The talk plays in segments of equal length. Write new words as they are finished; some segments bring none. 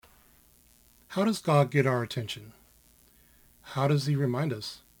How does God get our attention? How does he remind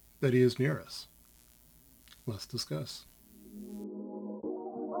us that he is near us? Let's discuss.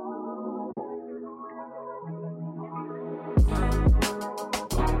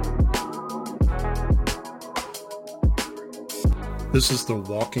 This is the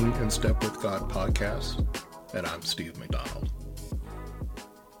Walking in Step with God podcast, and I'm Steve McDonald.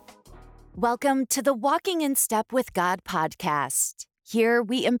 Welcome to the Walking in Step with God podcast. Here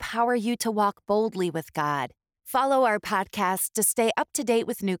we empower you to walk boldly with God. Follow our podcast to stay up to date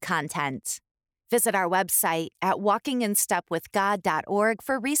with new content. Visit our website at walkinginstepwithgod.org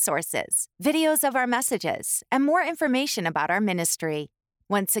for resources, videos of our messages, and more information about our ministry.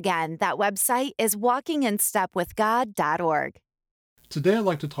 Once again, that website is walkinginstepwithgod.org. Today I'd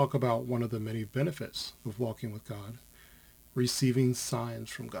like to talk about one of the many benefits of walking with God, receiving signs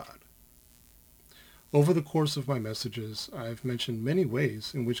from God. Over the course of my messages, I've mentioned many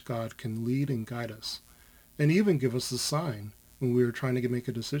ways in which God can lead and guide us, and even give us a sign when we are trying to make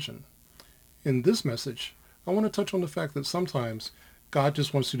a decision. In this message, I want to touch on the fact that sometimes God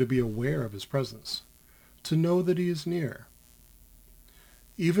just wants you to be aware of his presence, to know that he is near.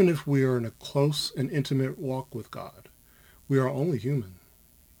 Even if we are in a close and intimate walk with God, we are only human.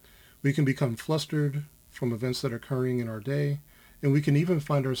 We can become flustered from events that are occurring in our day, and we can even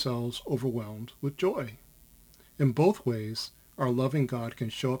find ourselves overwhelmed with joy. In both ways, our loving God can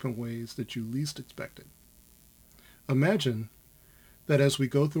show up in ways that you least expected. Imagine that as we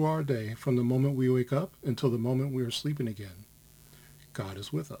go through our day, from the moment we wake up until the moment we are sleeping again, God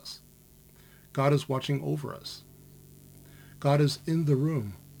is with us. God is watching over us. God is in the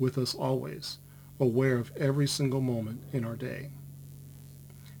room with us always, aware of every single moment in our day.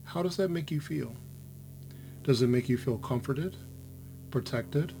 How does that make you feel? Does it make you feel comforted,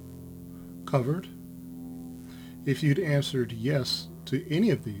 protected, covered? If you'd answered yes to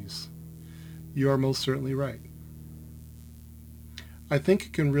any of these, you are most certainly right. I think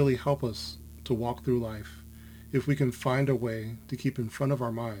it can really help us to walk through life if we can find a way to keep in front of our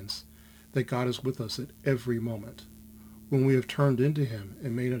minds that God is with us at every moment. When we have turned into him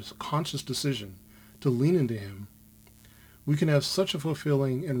and made a conscious decision to lean into him, we can have such a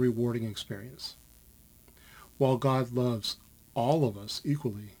fulfilling and rewarding experience. While God loves all of us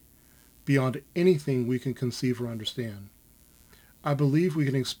equally, beyond anything we can conceive or understand, I believe we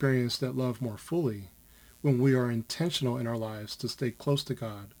can experience that love more fully when we are intentional in our lives to stay close to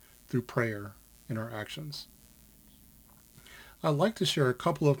God through prayer and our actions. I'd like to share a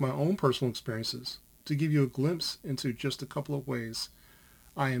couple of my own personal experiences to give you a glimpse into just a couple of ways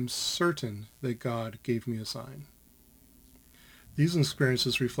I am certain that God gave me a sign. These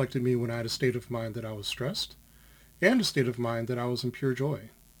experiences reflected me when I had a state of mind that I was stressed and a state of mind that I was in pure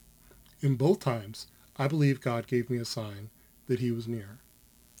joy. In both times, I believe God gave me a sign that he was near.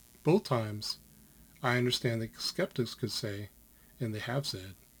 Both times, I understand that skeptics could say, and they have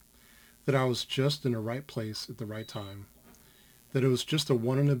said, that I was just in the right place at the right time, that it was just a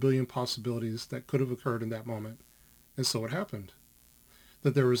 1 in a billion possibilities that could have occurred in that moment, and so it happened,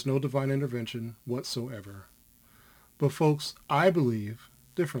 that there was no divine intervention whatsoever. But folks, I believe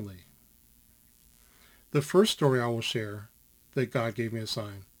differently. The first story I will share that God gave me a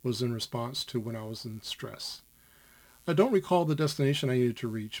sign was in response to when I was in stress. I don't recall the destination I needed to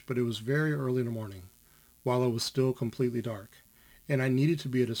reach, but it was very early in the morning, while it was still completely dark, and I needed to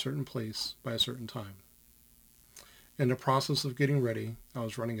be at a certain place by a certain time. In the process of getting ready, I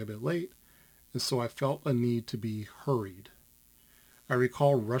was running a bit late, and so I felt a need to be hurried. I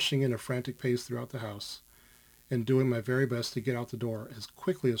recall rushing in a frantic pace throughout the house and doing my very best to get out the door as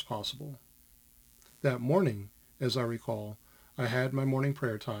quickly as possible. That morning, as I recall, I had my morning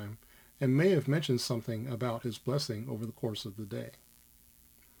prayer time and may have mentioned something about his blessing over the course of the day.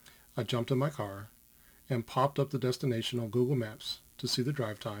 I jumped in my car and popped up the destination on Google Maps to see the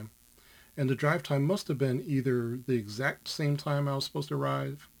drive time, and the drive time must have been either the exact same time I was supposed to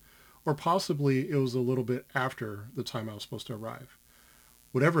arrive, or possibly it was a little bit after the time I was supposed to arrive.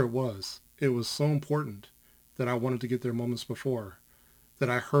 Whatever it was so important that I wanted to get there moments before that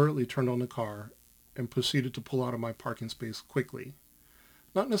I hurriedly turned on the car and proceeded to pull out of my parking space quickly.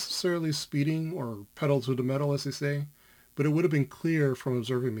 Not necessarily speeding or pedal to the metal, as they say, but it would have been clear from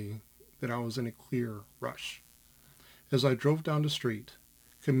observing me that I was in a clear rush. As I drove down the street,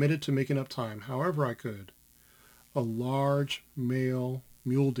 committed to making up time however I could, a large male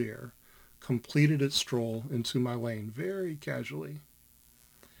mule deer completed its stroll into my lane very casually.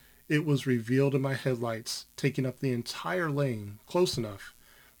 It was revealed in my headlights, taking up the entire lane close enough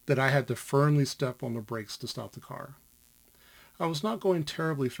that I had to firmly step on the brakes to stop the car. I was not going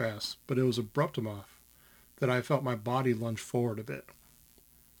terribly fast, but it was abrupt enough that I felt my body lunge forward a bit.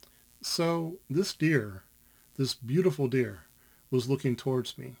 So this deer, this beautiful deer, was looking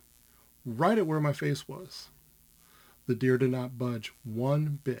towards me, right at where my face was. The deer did not budge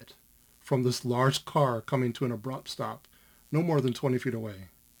one bit from this large car coming to an abrupt stop, no more than 20 feet away.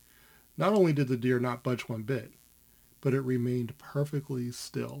 Not only did the deer not budge one bit, but it remained perfectly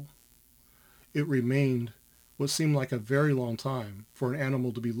still. It remained what seemed like a very long time for an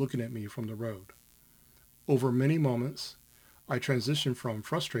animal to be looking at me from the road. Over many moments, I transitioned from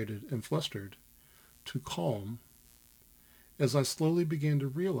frustrated and flustered to calm as I slowly began to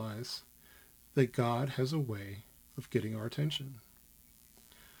realize that God has a way of getting our attention.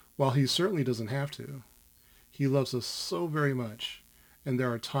 While he certainly doesn't have to, he loves us so very much, and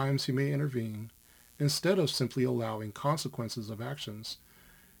there are times he may intervene instead of simply allowing consequences of actions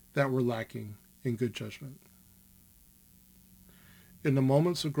that were lacking in good judgment. In the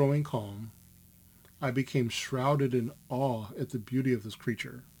moments of growing calm, I became shrouded in awe at the beauty of this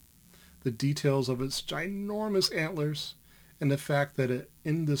creature, the details of its ginormous antlers, and the fact that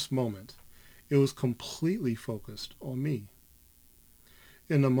in this moment, it was completely focused on me.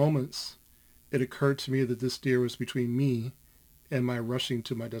 In the moments, it occurred to me that this deer was between me and my rushing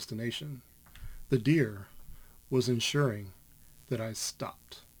to my destination. The deer was ensuring that I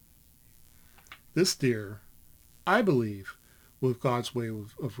stopped. This deer, I believe, was God's way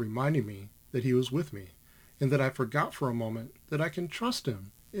of reminding me that he was with me, and that I forgot for a moment that I can trust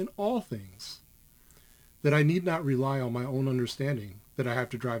him in all things, that I need not rely on my own understanding, that I have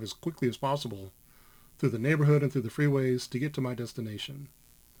to drive as quickly as possible through the neighborhood and through the freeways to get to my destination,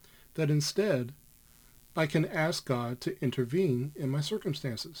 that instead I can ask God to intervene in my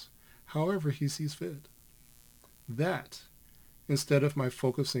circumstances, however he sees fit. That, instead of my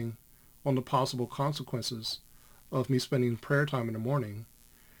focusing on the possible consequences of me spending prayer time in the morning,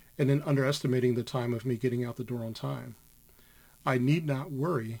 and then underestimating the time of me getting out the door on time, I need not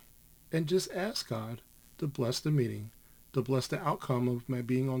worry and just ask God to bless the meeting, to bless the outcome of my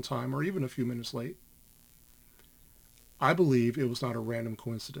being on time or even a few minutes late. I believe it was not a random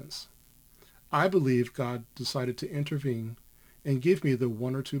coincidence. I believe God decided to intervene and give me the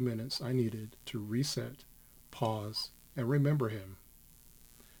 1 or 2 minutes I needed to reset, pause, and remember him.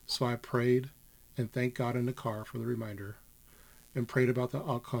 So I prayed and thanked God in the car for the reminder, and prayed about the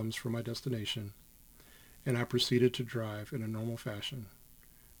outcomes for my destination, and I proceeded to drive in a normal fashion,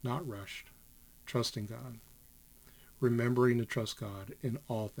 not rushed, trusting God, remembering to trust God in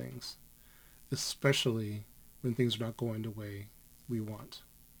all things, especially when things are not going the way we want.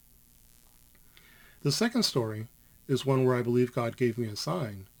 The second story is one where I believe God gave me a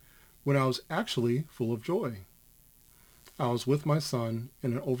sign when I was actually full of joy. I was with my son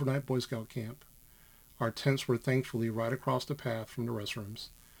in an overnight Boy Scout camp. Our tents were thankfully right across the path from the restrooms,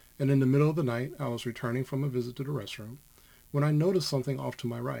 and in the middle of the night I was returning from a visit to the restroom when I noticed something off to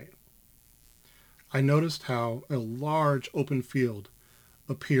my right. I noticed how a large open field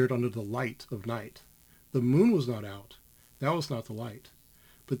appeared under the light of night. The moon was not out. That was not the light.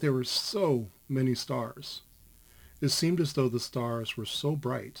 But there were so many stars. It seemed as though the stars were so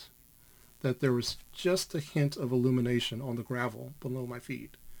bright that there was just a hint of illumination on the gravel below my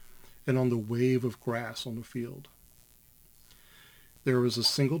feet and on the wave of grass on the field. There was a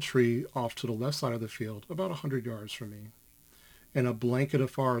single tree off to the left side of the field, about 100 yards from me, and a blanket of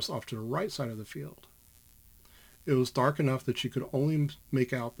forest off to the right side of the field. It was dark enough that you could only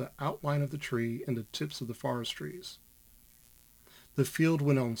make out the outline of the tree and the tips of the forest trees. The field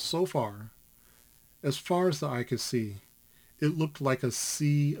went on so far as the eye could see. It looked like a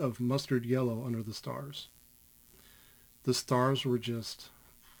sea of mustard yellow under the stars. The stars were just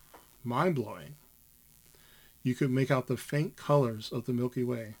mind-blowing. You could make out the faint colors of the Milky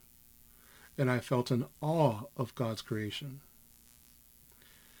Way, and I felt an awe of God's creation.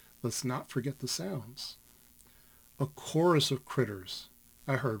 Let's not forget the sounds. A chorus of critters.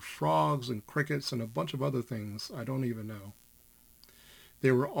 I heard frogs and crickets and a bunch of other things I don't even know.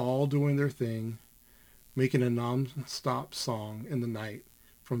 They were all doing their thing, making a non-stop song in the night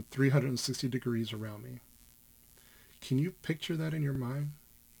from 360 degrees around me. Can you picture that in your mind?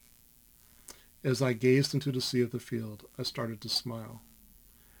 As I gazed into the sea of the field, I started to smile,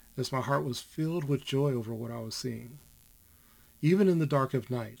 as my heart was filled with joy over what I was seeing. Even in the dark of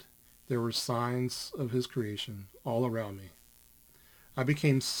night, there were signs of his creation all around me. I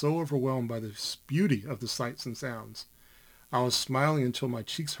became so overwhelmed by the beauty of the sights and sounds. I was smiling until my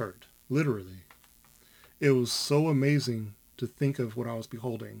cheeks hurt, literally. It was so amazing to think of what I was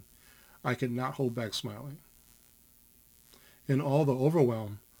beholding. I could not hold back smiling. In all the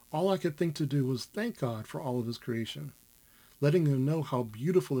overwhelm, all I could think to do was thank God for all of his creation, letting him know how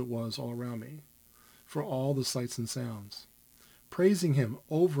beautiful it was all around me, for all the sights and sounds. praising him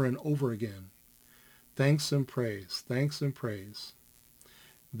over and over again. Thanks and praise, thanks and praise.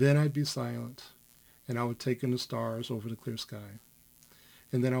 Then I'd be silent, and I would take in the stars over the clear sky.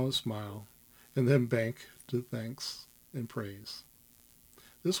 And then I would smile, and then bank to thanks and praise.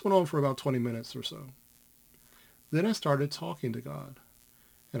 This went on for about 20 minutes or so. Then I started talking to God,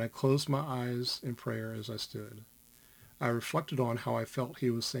 and I closed my eyes in prayer as I stood. I reflected on how I felt he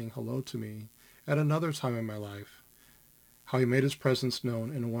was saying hello to me at another time in my life, how he made his presence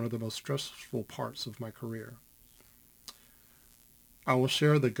known in one of the most stressful parts of my career. I will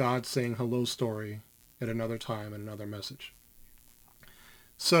share the God saying hello story at another time in another message.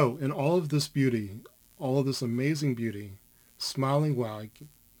 So, in all of this beauty, all of this amazing beauty, smiling while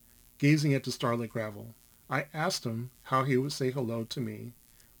gazing at the starlit gravel, I asked him how he would say hello to me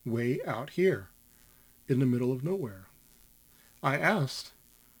way out here in the middle of nowhere. I asked.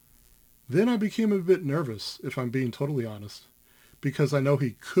 Then I became a bit nervous, if I'm being totally honest, because I know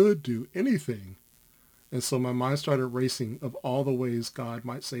he could do anything. And so my mind started racing of all the ways God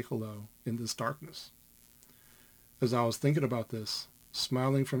might say hello in this darkness. As I was thinking about this,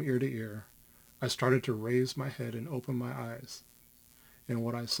 smiling from ear to ear, I started to raise my head and open my eyes. And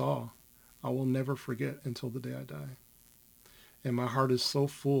what I saw, I will never forget until the day I die. And my heart is so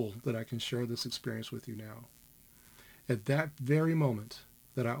full that I can share this experience with you now. At that very moment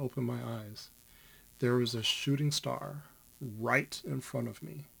that I opened my eyes, there was a shooting star right in front of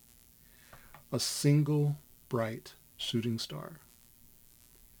me. A single bright shooting star.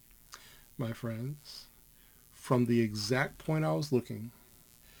 My friends, from the exact point I was looking,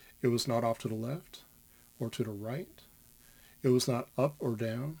 it was not off to the left or to the right. It was not up or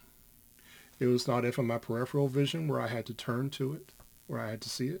down. It was not in my peripheral vision where I had to turn to it, where I had to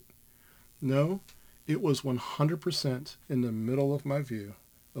see it. No, it was 100% in the middle of my view,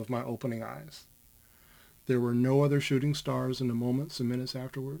 of my opening eyes. There were no other shooting stars in the moments and minutes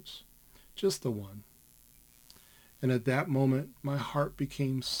afterwards, just the one. And at that moment, my heart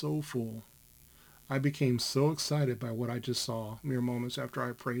became so full. I became so excited by what I just saw mere moments after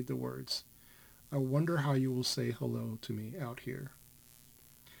I prayed the words, I wonder how you will say hello to me out here.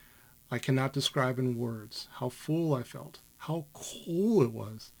 I cannot describe in words how full I felt, how cool it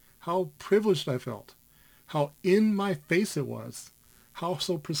was, how privileged I felt, how in my face it was, how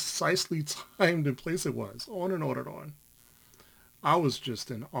so precisely timed and placed it was, on and on and on. I was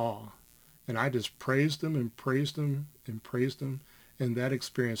just in awe, and I just praised him and praised him and praised him, and that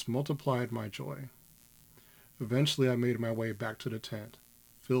experience multiplied my joy. Eventually, I made my way back to the tent,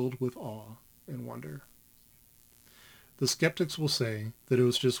 filled with awe and wonder. The skeptics will say that it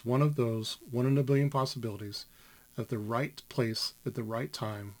was just one of those 1 in a billion possibilities at the right place at the right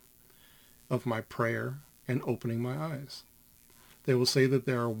time of my prayer and opening my eyes. They will say that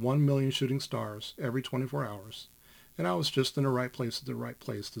there are 1 million shooting stars every 24 hours, and I was just in the right place at the right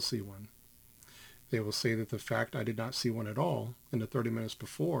place to see one. They will say that the fact I did not see one at all in the 30 minutes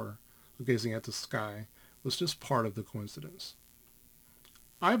before gazing at the sky was just part of the coincidence.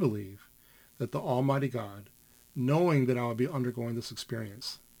 I believe that the Almighty God, knowing that I would be undergoing this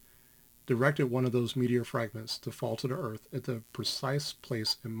experience, directed one of those meteor fragments to fall to the earth at the precise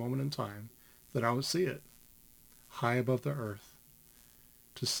place and moment in time that I would see it, high above the earth,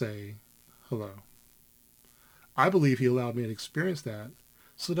 to say hello. I believe he allowed me to experience that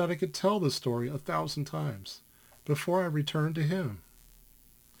so that I could tell this story 1,000 times before I returned to him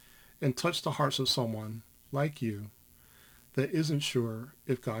and touch the hearts of someone like you that isn't sure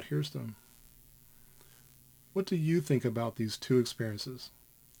if God hears them. What do you think about these two experiences?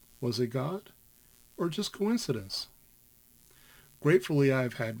 Was it God or just coincidence? Gratefully, I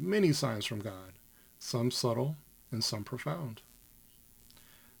have had many signs from God, some subtle and some profound.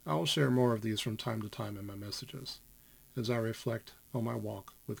 I will share more of these from time to time in my messages as I reflect on my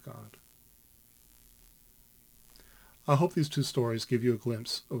walk with God. I hope these two stories give you a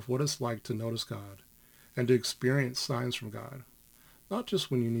glimpse of what it's like to notice God and to experience signs from God, not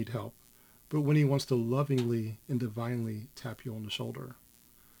just when you need help, but when he wants to lovingly and divinely tap you on the shoulder,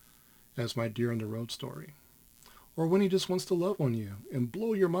 as my Deer on the Road story, or when he just wants to love on you and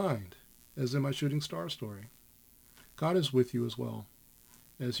blow your mind, as in my Shooting Star story. God is with you as well.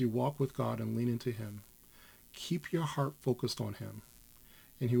 As you walk with God and lean into him, keep your heart focused on him,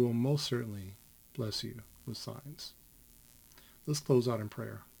 and he will most certainly bless you with signs. Let's close out in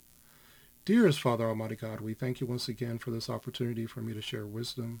prayer. Dearest Father Almighty God, we thank you once again for this opportunity for me to share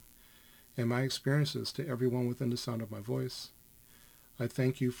wisdom and my experiences to everyone within the sound of my voice. I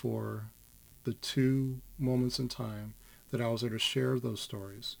thank you for the 2 moments in time that I was there to share those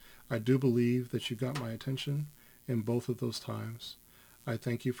stories. I do believe that you got my attention in both of those times. I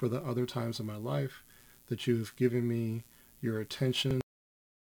thank you for the other times in my life that you have given me your attention,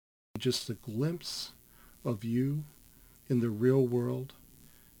 just a glimpse of you in the real world,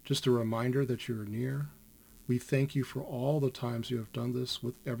 just a reminder that you're near. We thank you for all the times you have done this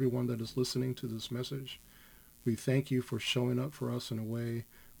with everyone that is listening to this message. We thank you for showing up for us in a way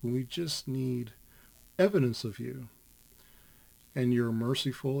when we just need evidence of you. And you're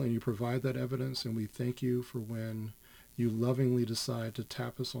merciful and you provide that evidence, and we thank you for when you lovingly decide to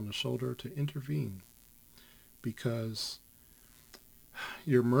tap us on the shoulder to intervene, because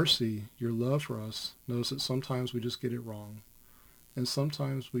your mercy, your love for us knows that sometimes we just get it wrong, and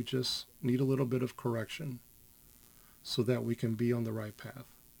sometimes we just need a little bit of correction so that we can be on the right path.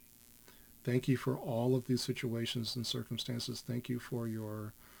 Thank you for all of these situations and circumstances. Thank you for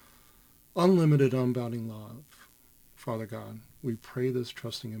your unlimited, unbounding love. Father God, we pray this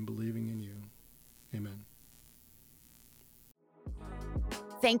trusting and believing in you. Amen.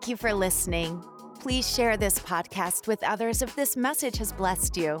 Thank you for listening. Please share this podcast with others if this message has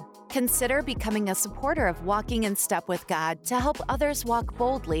blessed you. Consider becoming a supporter of Walking in Step with God to help others walk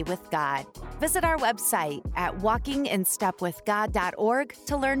boldly with God. Visit our website at walkinginstepwithgod.org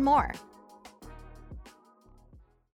to learn more.